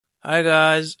Hi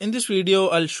guys, in this video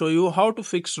I'll show you how to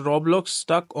fix Roblox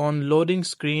stuck on loading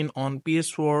screen on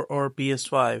PS4 or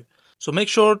PS5. So make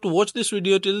sure to watch this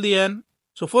video till the end.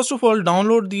 So first of all,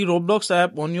 download the Roblox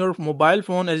app on your mobile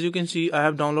phone. As you can see, I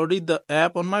have downloaded the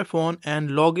app on my phone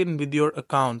and log in with your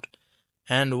account.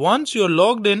 And once you're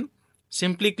logged in,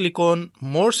 simply click on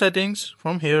more settings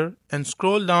from here and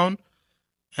scroll down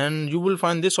and you will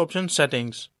find this option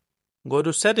settings. Go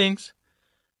to settings.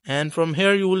 And from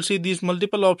here you will see these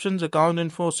multiple options: account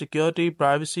info, security,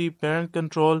 privacy, parent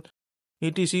control,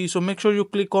 etc. So make sure you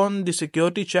click on the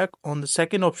security check on the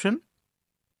second option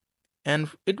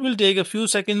and it will take a few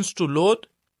seconds to load.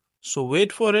 So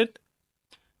wait for it.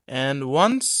 And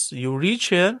once you reach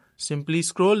here, simply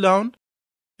scroll down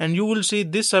and you will see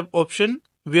this option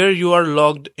where you are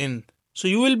logged in. So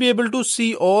you will be able to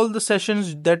see all the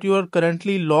sessions that you are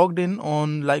currently logged in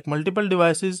on, like multiple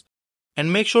devices.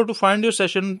 And make sure to find your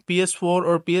session PS4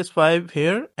 or PS5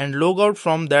 here and log out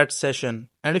from that session.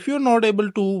 And if you're not able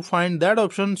to find that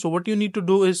option, so what you need to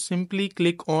do is simply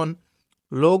click on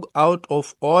log out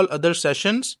of all other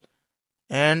sessions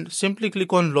and simply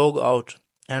click on log out.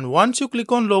 And once you click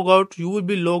on log out, you will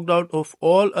be logged out of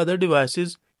all other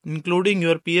devices including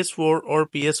your PS4 or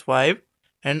PS5.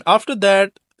 And after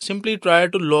that, simply try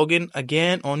to log in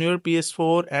again on your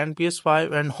PS4 and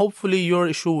PS5 and hopefully your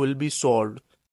issue will be solved.